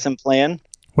 I make a lesson plan.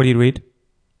 What do you read?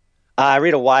 I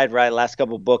read a wide variety. Last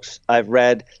couple of books I've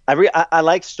read. I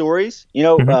like stories,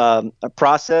 a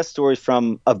process, stories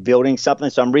of building something.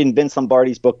 So I'm reading Vince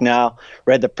Lombardi's book now.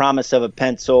 Read The Promise of a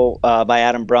Pencil by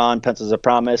Adam Braun, Pencils of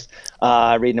Promise.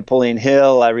 I read Napoleon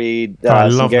Hill. I read I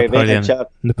love Gary Napoleon. Vaynerchuk.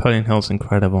 Napoleon Hill's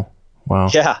incredible. Wow.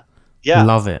 Yeah.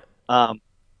 Love it.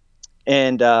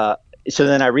 So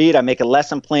then I make a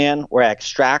lesson plan where I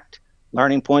extract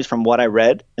learning points from what I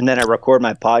read, and then I record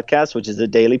my podcast, which is a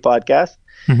daily podcast.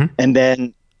 And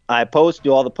then I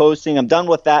do all the posting. I'm done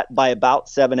with that by about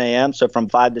 7 a.m. So from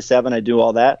 5 to 7, I do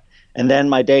all that. And then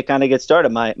my day kind of gets started.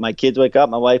 My kids wake up.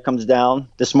 My wife comes down.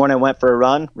 This morning I went for a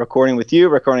run, recording with you,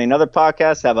 recording another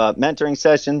podcast, have a mentoring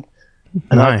session.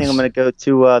 And I think I'm going to go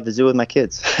to the zoo with my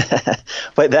kids.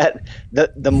 But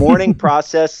the morning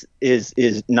process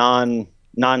is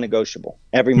non-negotiable.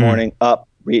 Every morning, up,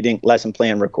 reading, lesson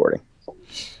plan, recording.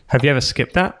 Have you ever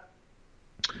skipped that?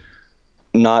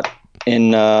 Not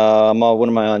in what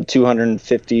am I on?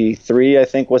 253, I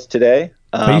think, was today.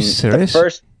 Are you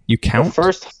serious? You count?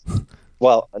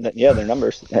 Well, yeah, they're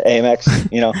numbers.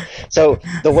 AMX, So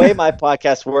the way my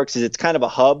podcast works is it's kind of a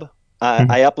hub.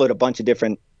 I upload a bunch of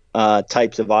different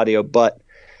types of audio, but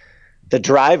the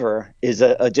driver is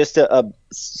just a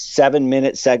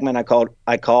 7-minute segment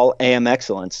I call AM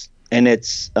Excellence, and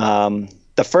it's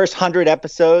the first 100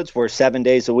 episodes were 7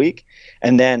 days a week,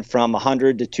 and then from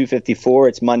 100 to 254,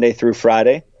 it's Monday through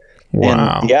Friday.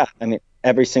 Wow. And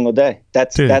every single day.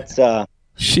 That's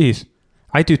Jeez,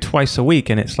 I do twice a week,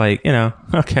 and it's like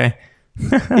okay.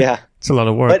 Yeah, it's a lot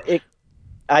of work. But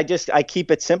I keep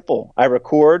it simple. I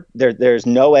record. There's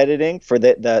no editing for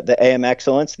the AM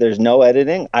Excellence. There's no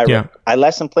editing. I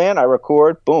lesson plan. I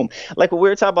record. Boom. Like what we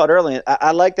were talking about earlier.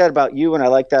 I like that about you, and I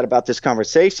like that about this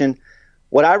conversation.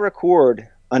 What I record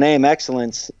on AM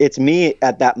Excellence, it's me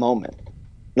at that moment.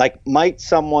 Like, might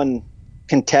someone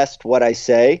contest what I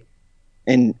say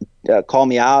and call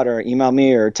me out or email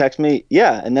me or text me?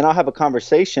 Yeah, and then I'll have a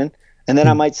conversation, and then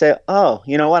I might say, "Oh,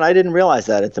 you know what? I didn't realize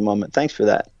that at the moment. Thanks for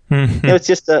that." It's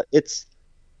just it's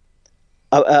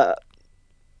a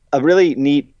really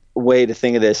neat way to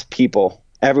think of this. People,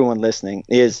 everyone listening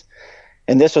is,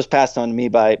 and this was passed on to me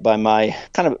by my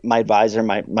advisor,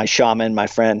 my shaman, my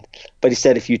friend. But he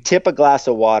said, if you tip a glass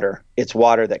of water, it's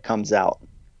water that comes out.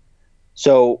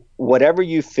 So whatever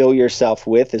you fill yourself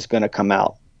with is going to come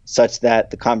out, such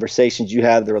that the conversations you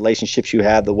have, the relationships you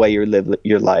have, the way you live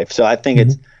your life. So I think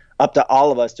it's up to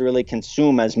all of us to really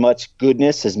consume as much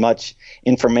goodness, as much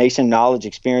information, knowledge,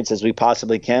 experience as we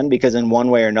possibly can, because in one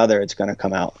way or another, it's going to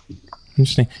come out.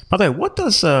 Interesting. By the way, what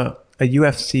does a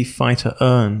UFC fighter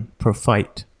earn per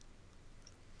fight?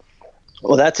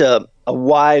 Well, that's a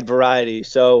wide variety.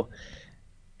 So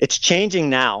it's changing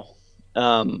now.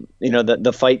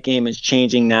 The fight game is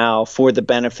changing now for the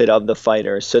benefit of the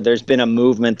fighters. So there's been a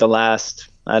movement the last,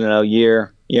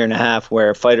 year and a half,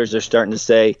 where fighters are starting to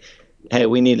say, hey,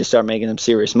 we need to start making some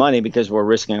serious money because we're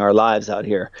risking our lives out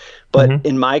here. But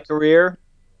in my career,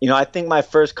 I think my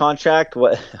first contract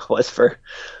was for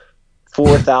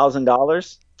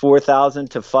 $4,000, $4,000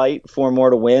 to fight, 4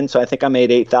 more to win. So I think I made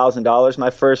 $8,000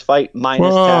 my first fight,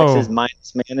 minus taxes,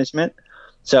 minus management.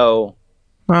 So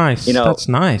nice. That's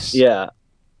nice. Yeah.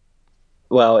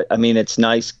 well, I mean, it's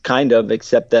nice, kind of,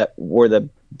 except that we're the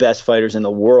best fighters in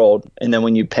the world. And then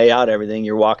when you pay out everything,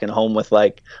 you're walking home with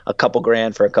like a couple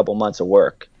grand for a couple months of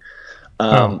work.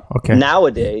 Okay.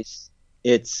 Nowadays,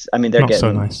 I mean, Not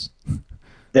so nice.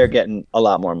 They're getting a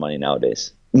lot more money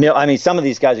nowadays. I mean, some of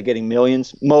these guys are getting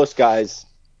millions. Most guys,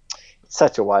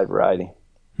 such a wide variety.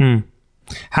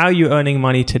 How are you earning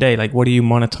money today? Like, what are you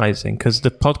monetizing? Because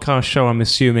the podcast show, I'm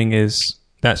assuming,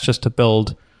 that's just to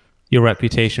build your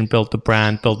reputation, build the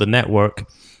brand, build the network.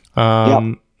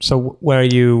 Yep. So where are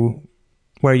you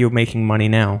making money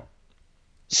now?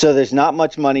 So there's not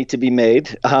much money to be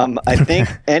made. I think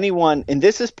anyone, and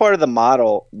this is part of the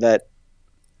model that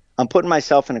I'm putting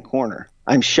myself in a corner.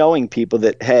 I'm showing people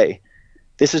that, hey,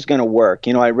 this is going to work.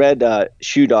 You know, I read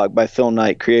Shoe Dog by Phil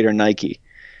Knight, creator of Nike.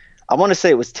 I want to say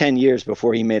it was 10 years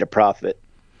before he made a profit.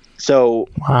 So,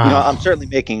 wow. You know, I'm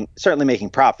certainly making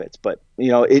profits, but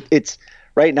you know, it's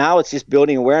right now it's just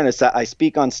building awareness. I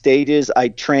speak on stages, I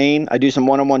train, I do some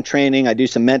one-on-one training, I do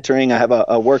some mentoring. I have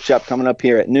a workshop coming up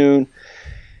here at noon.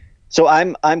 So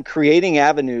I'm creating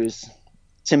avenues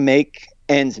to make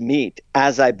ends meet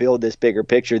as I build this bigger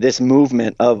picture, this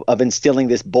movement of instilling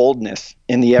this boldness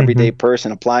in the everyday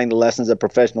person, applying the lessons of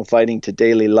professional fighting to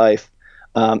daily life.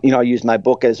 You know, I use my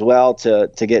book as well to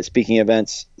get speaking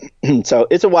events. So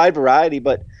it's a wide variety,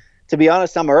 but to be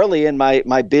honest, I'm early in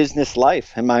my business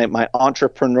life and my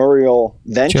entrepreneurial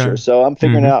venture. Sure. So I'm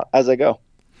figuring it out as I go.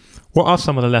 What are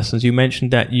some of the lessons? You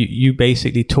mentioned that you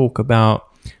basically talk about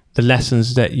the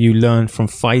lessons that you learned from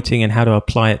fighting and how to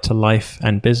apply it to life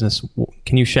and business.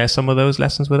 Can you share some of those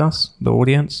lessons with us, the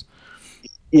audience?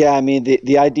 Yeah, I mean,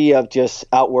 the idea of just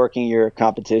outworking your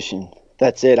competition.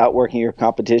 That's it, outworking your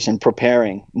competition,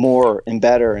 preparing more and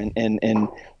better and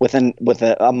with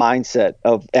a mindset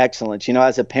of excellence. You know,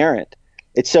 as a parent,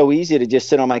 it's so easy to just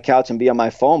sit on my couch and be on my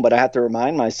phone, but I have to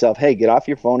remind myself, hey, get off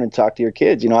your phone and talk to your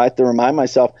kids. You know, I have to remind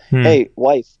myself, hey,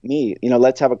 wife, me, you know,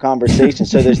 let's have a conversation.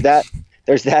 So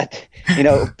there's that, you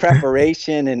know,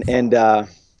 preparation and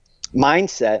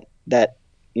mindset that,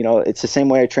 you know, it's the same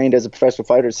way I trained as a professional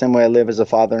fighter, the same way I live as a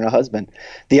father and a husband.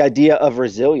 The idea of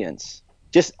resilience,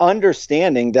 just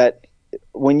understanding that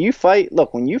when you fight,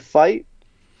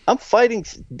 I'm fighting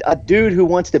a dude who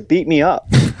wants to beat me up.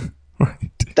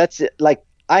 Right. That's it. Like,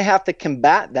 I have to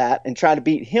combat that and try to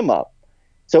beat him up.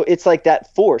 So it's like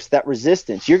that force, that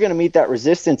resistance. You're going to meet that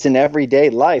resistance in everyday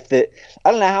life. That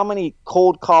I don't know how many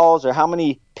cold calls or how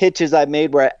many pitches I've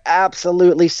made where I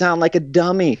absolutely sound like a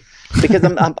dummy because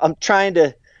I'm trying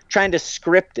to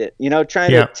script it, you know,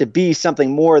 trying to be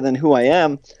something more than who I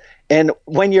am. And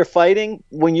when you're fighting,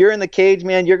 when you're in the cage,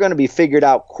 man, you're going to be figured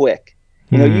out quick.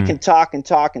 You know, you can talk and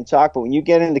talk and talk, but when you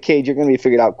get in the cage, you're going to be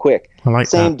figured out quick. I like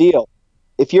Same deal.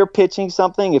 If you're pitching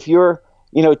something, if you're,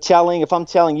 you know, if I'm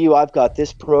telling you I've got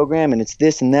this program and it's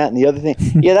this and that and the other thing,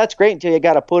 yeah, that's great until you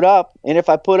got to put up. And if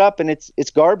I put up and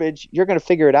it's garbage, you're going to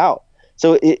figure it out.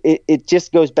 So it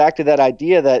just goes back to that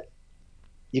idea that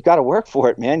you've got to work for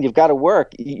it, man. You've got to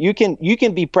work. You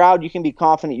can be proud, you can be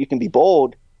confident, you can be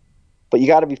bold, but you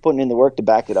got to be putting in the work to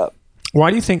back it up.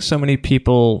 Why do you think so many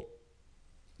people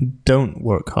don't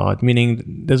work hard?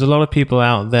 Meaning there's a lot of people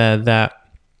out there that,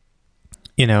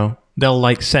 you know, they'll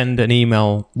like send an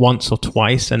email once or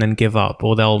twice and then give up,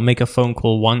 or they'll make a phone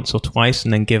call once or twice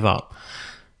and then give up.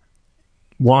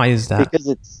 Why is that?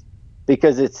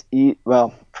 Because it's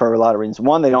well, for a lot of reasons.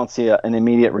 One, they don't see an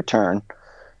immediate return.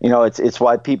 You know, it's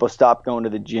why people stop going to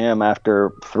the gym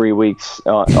after 3 weeks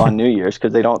on New Year's,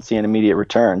 because they don't see an immediate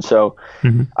return. So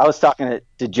I was talking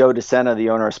to Joe DeSena,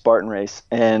 the owner of Spartan Race,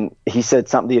 and he said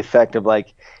something to the effect of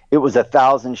like, it was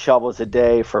 1,000 shovels a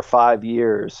day for 5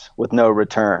 years with no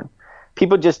return.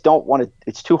 People just don't want to.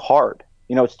 It's too hard.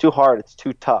 You know, it's too hard. It's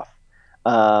too tough.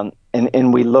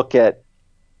 And we look at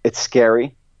it's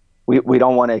scary. We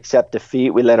don't want to accept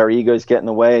defeat. We let our egos get in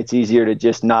the way. It's easier to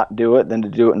just not do it than to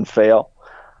do it and fail.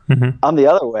 I'm the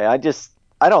other way. I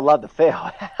don't love to fail.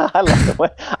 I love to win.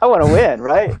 I want to win,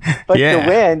 right? But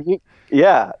to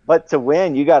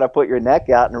win, you got to put your neck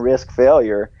out and risk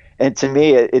failure. And to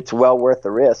me, it's well worth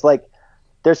the risk. Like,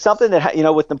 there's something that, you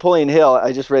know, with Napoleon Hill,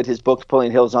 I just read his book,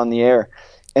 Napoleon Hill's on the Air.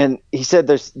 And he said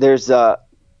there's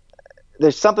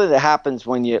something that happens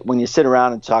when you sit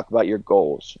around and talk about your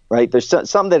goals, right? There's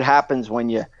something that happens when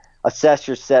you assess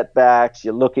your setbacks,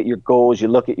 you look at your goals, you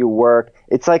look at your work.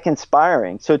 It's like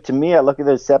inspiring. So to me, I look at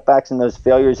those setbacks and those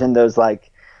failures and those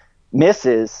like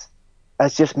misses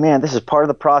man, this is part of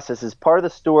the process. It's part of the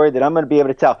story that I'm going to be able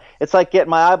to tell. It's like getting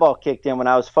my eyeball kicked in when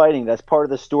I was fighting. That's part of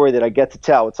the story that I get to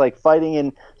tell. It's like fighting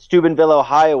in Steubenville,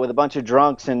 Ohio with a bunch of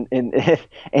drunks and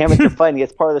amateur fighting.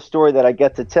 It's part of the story that I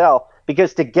get to tell.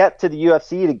 Because to get to the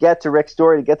UFC, to get to Rick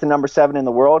Story, to get to number 7 in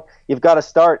the world, you've got to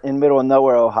start in middle of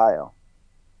nowhere, Ohio.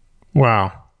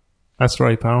 Wow. That's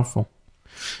very powerful.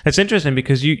 It's interesting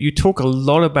because you talk a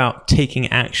lot about taking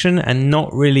action and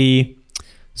not really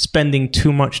spending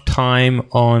too much time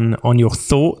on your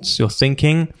thoughts, your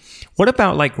thinking. What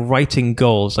about like writing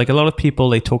goals? Like a lot of people,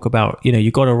 they talk about,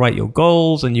 you got to write your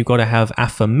goals and you got to have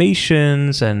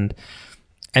affirmations and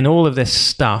all of this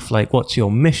stuff. Like, what's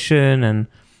your mission? And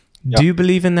do you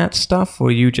believe in that stuff, or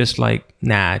are you just like,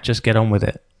 nah, just get on with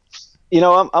it?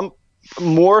 I'm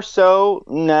more so,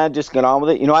 nah, just get on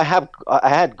with it. I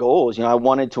had goals. I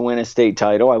wanted to win a state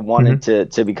title. I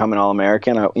wanted to become an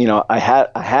All-American.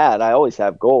 I always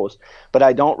have goals, but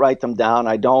I don't write them down.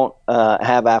 I don't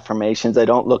have affirmations. I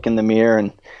don't look in the mirror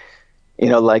and,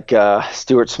 like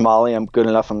Stuart Smalley, I'm good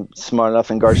enough, I'm smart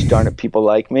enough, and gosh darn it, people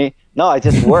like me. No, I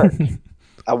just work.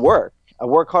 I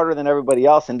work harder than everybody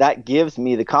else, and that gives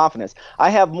me the confidence.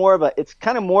 I have it's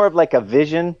kind of more of like a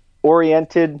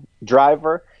vision-oriented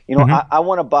driver. I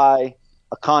want to buy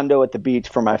a condo at the beach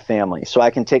for my family so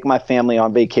I can take my family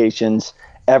on vacations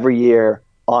every year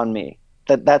on me.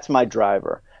 That's my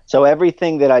driver. So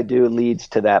everything that I do leads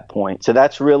to that point. So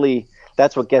that's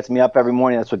what gets me up every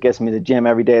morning. That's what gets me to the gym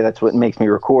every day. That's what makes me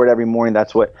record every morning.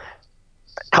 That's what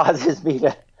causes me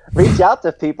to reach out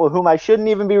to people whom I shouldn't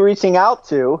even be reaching out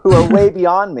to, who are way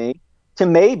beyond me, to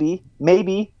maybe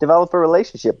develop a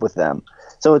relationship with them.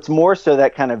 So it's more so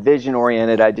that kind of vision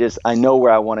oriented. I know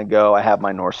where I want to go. I have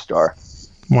my North Star.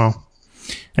 Wow.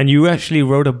 And you actually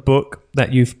wrote a book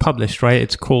that you've published, right?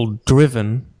 It's called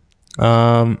Driven,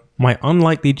 My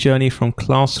Unlikely Journey from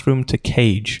Classroom to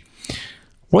Cage.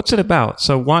 What's it about?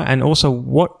 So why, and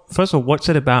also first of all, what's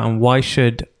it about, and why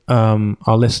should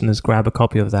our listeners grab a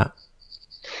copy of that?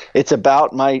 It's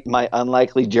about my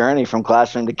unlikely journey from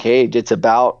classroom to cage. It's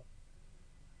about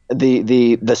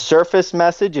the surface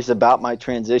message is about my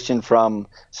transition from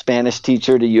Spanish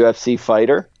teacher to UFC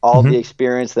fighter, all the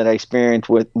experience that I experienced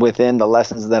within the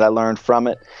lessons that I learned from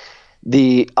it.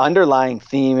 The underlying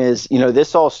theme is,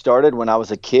 this all started when I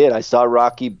was a kid. I saw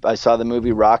the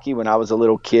movie Rocky when I was a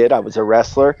little kid. I was a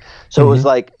wrestler. So it was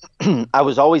like I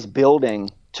was always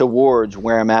building towards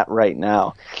where I'm at right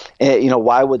now.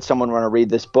 Why would someone want to read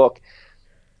this book?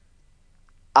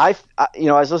 I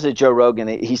was listening to Joe Rogan.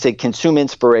 He said, consume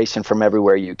inspiration from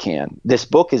everywhere you can. This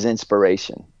book is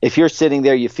inspiration. If you're sitting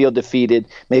there, you feel defeated.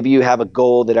 Maybe you have a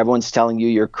goal that everyone's telling you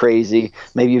you're crazy.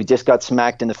 Maybe you've just got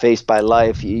smacked in the face by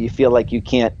life. You feel like you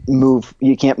can't move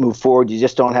forward. You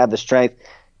just don't have the strength.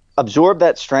 Absorb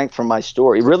that strength from my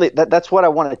story. Really, that's what I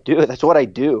want to do. That's what I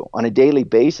do on a daily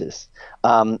basis.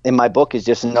 And my book is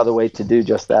just another way to do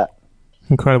just that.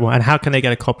 Incredible. And how can they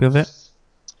get a copy of it?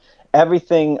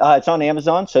 Everything, it's on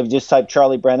Amazon. So if you just type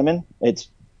Charlie Brenneman, it's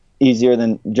easier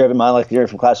than Driven, My Unlikely Journey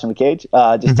from Classroom to Cage.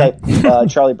 Just type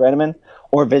Charlie Brenneman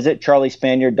or visit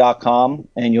charliespaniard.com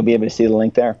and you'll be able to see the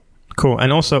link there. Cool.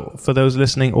 And also for those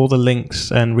listening, all the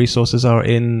links and resources are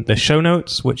in the show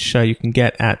notes, which you can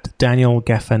get at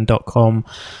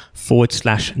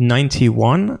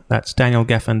danielgeffen.com/91. That's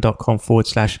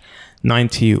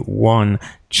danielgeffen.com/91.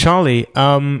 Charlie,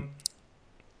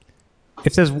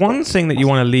 if there's one thing that you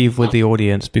want to leave with the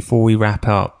audience before we wrap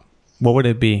up, what would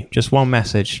it be? Just one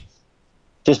message.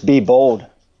 Just be bold.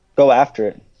 Go after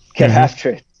it. Get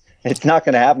after it. It's not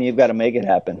going to happen. You've got to make it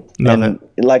happen.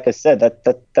 Like I said,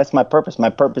 that's my purpose. My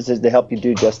purpose is to help you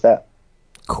do just that.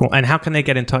 Cool. And how can they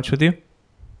get in touch with you?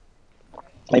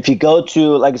 If you go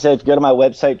to, like I said, if you go to my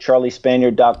website,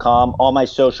 charliespaniard.com, all my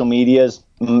social media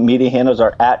handles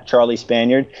are at Charlie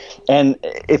Spaniard. And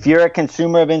if you're a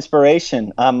consumer of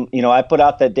inspiration, I put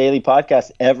out that daily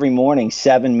podcast every morning,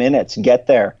 7 minutes. Get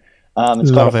there. It's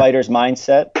called A Fighter's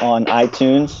Mindset on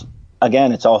iTunes.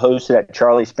 Again, it's all hosted at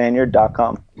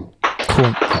charliespaniard.com.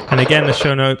 Cool. And again, the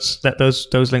show notes,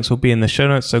 those links will be in the show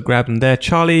notes, so grab them there.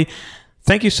 Charlie,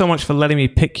 thank you so much for letting me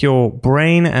pick your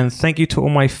brain, and thank you to all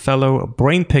my fellow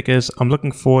brain pickers. I'm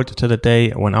looking forward to the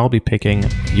day when I'll be picking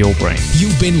your brain.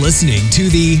 You've been listening to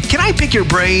the Can I Pick Your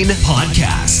Brain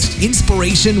podcast.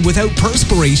 Inspiration without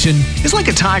perspiration is like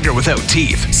a tiger without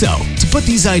teeth. So, to put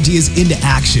these ideas into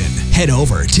action, head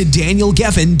over to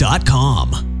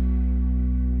danielgeffen.com.